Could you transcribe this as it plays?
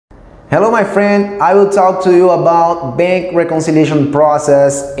Hello my friend, I will talk to you about bank reconciliation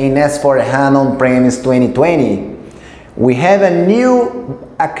process in S/4HANA on-premise 2020. We have a new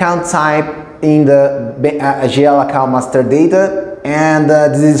account type in the GL account master data, and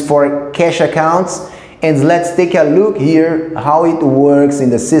this is for cash accounts. And let's take a look here how it works in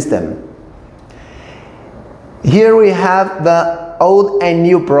the system. Here we have the old and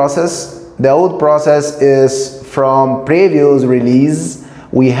new process. The old process is from previous release.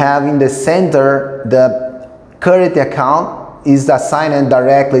 We have in the center the current account is assigned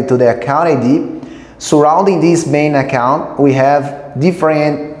directly to the account ID. Surrounding this main account, we have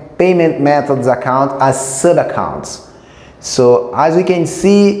different payment methods account as sub-accounts. So as we can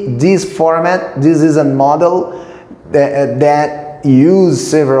see, this format, this is a model that use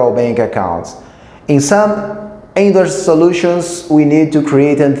several bank accounts. In some English solutions, we need to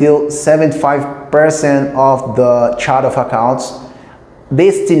create until 75% of the chart of accounts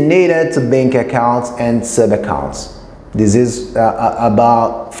destinated to bank accounts and sub-accounts. This is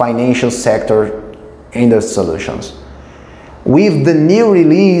about financial sector English solutions. With the new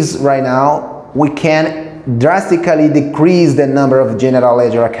release right now, we can drastically decrease the number of general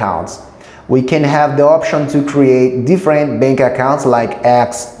ledger accounts. We can have the option to create different bank accounts like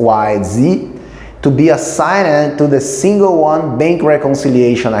X, Y, Z to be assigned to the single one bank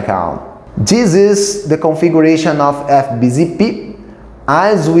reconciliation account. This is the configuration of FBZP.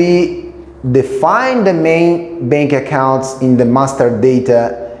 As we define the main bank accounts in the master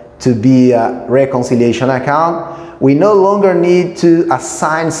data to be a reconciliation account, we no longer need to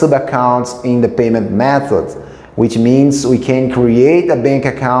assign sub-accounts in the payment method, which means we can create a bank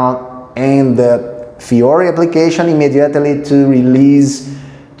account and the Fiori application immediately to release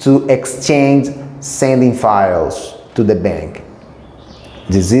to exchange sending files to the bank.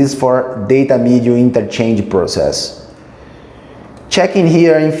 This is for data media interchange process. Checking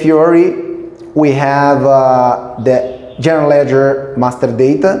here in Fiori, we have the general ledger master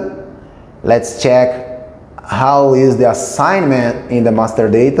data. Let's check how is the assignment in the master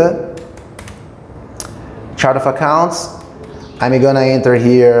data. Chart of accounts. I'm gonna enter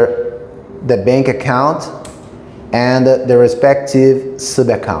here the bank account and the respective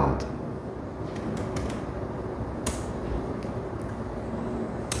sub-account.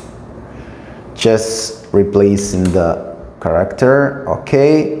 Just replacing the character.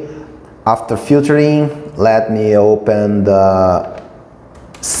 Okay, after filtering, let me open the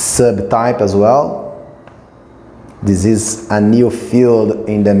subtype as well. This is a new field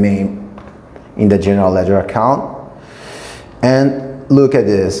in the general ledger account. And look at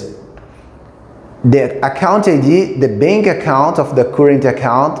this. The account ID, the bank account of the current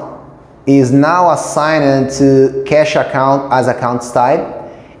account, is now assigned to cash account as account type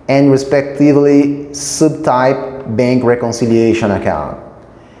and respectively subtype bank reconciliation account.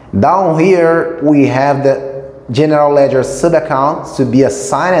 Down here we have the general ledger sub-account to be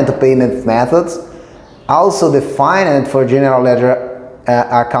assigned to payment methods, also defined for general ledger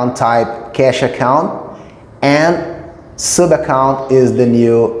account type cash account, and sub-account is the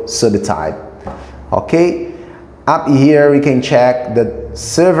new subtype. Okay, up here we can check the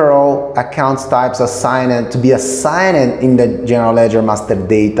several accounts types assigned to be assigned in the general ledger master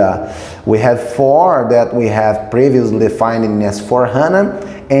data. We have 4 that we have previously defined in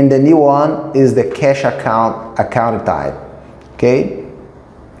S/4HANA, and the new one is the cash account type. Okay,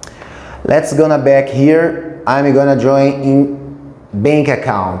 let's gonna back here. I'm gonna join in bank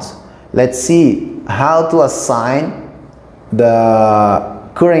accounts. Let's see how to assign the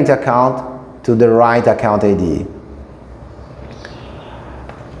current account to the right account ID.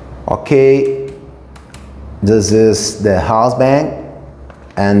 Okay, this is the house bank,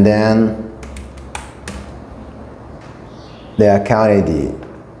 and then the account ID.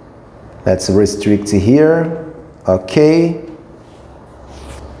 Let's restrict here. Okay.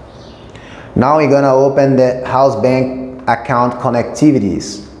 Now we're gonna open the house bank account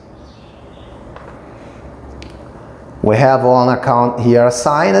connectivities. We have one account here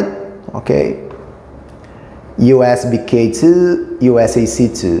assigned. Okay. USBK2,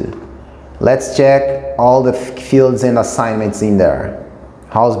 USAC2. Let's check all the fields and assignments in there.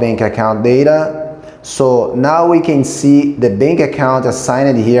 House bank account data. So now we can see the bank account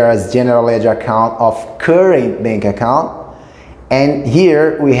assigned here as general ledger account of current bank account. And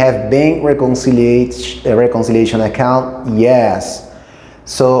here we have bank reconciliation account, yes.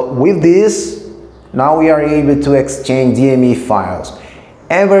 So with this, now we are able to exchange DME files.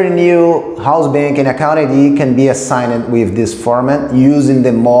 Every new house bank and account ID can be assigned with this format using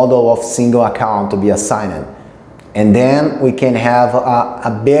the model of single account to be assigned. And then we can have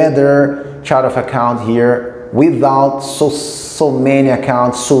a better chart of account here without so many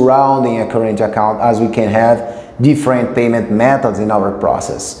accounts surrounding a current account, as we can have different payment methods in our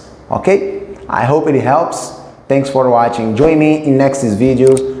process. Okay, I hope it helps. Thanks for watching. Join me in next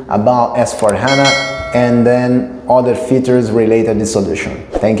videos about S4HANA and then other features related to the solution.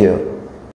 Thank you.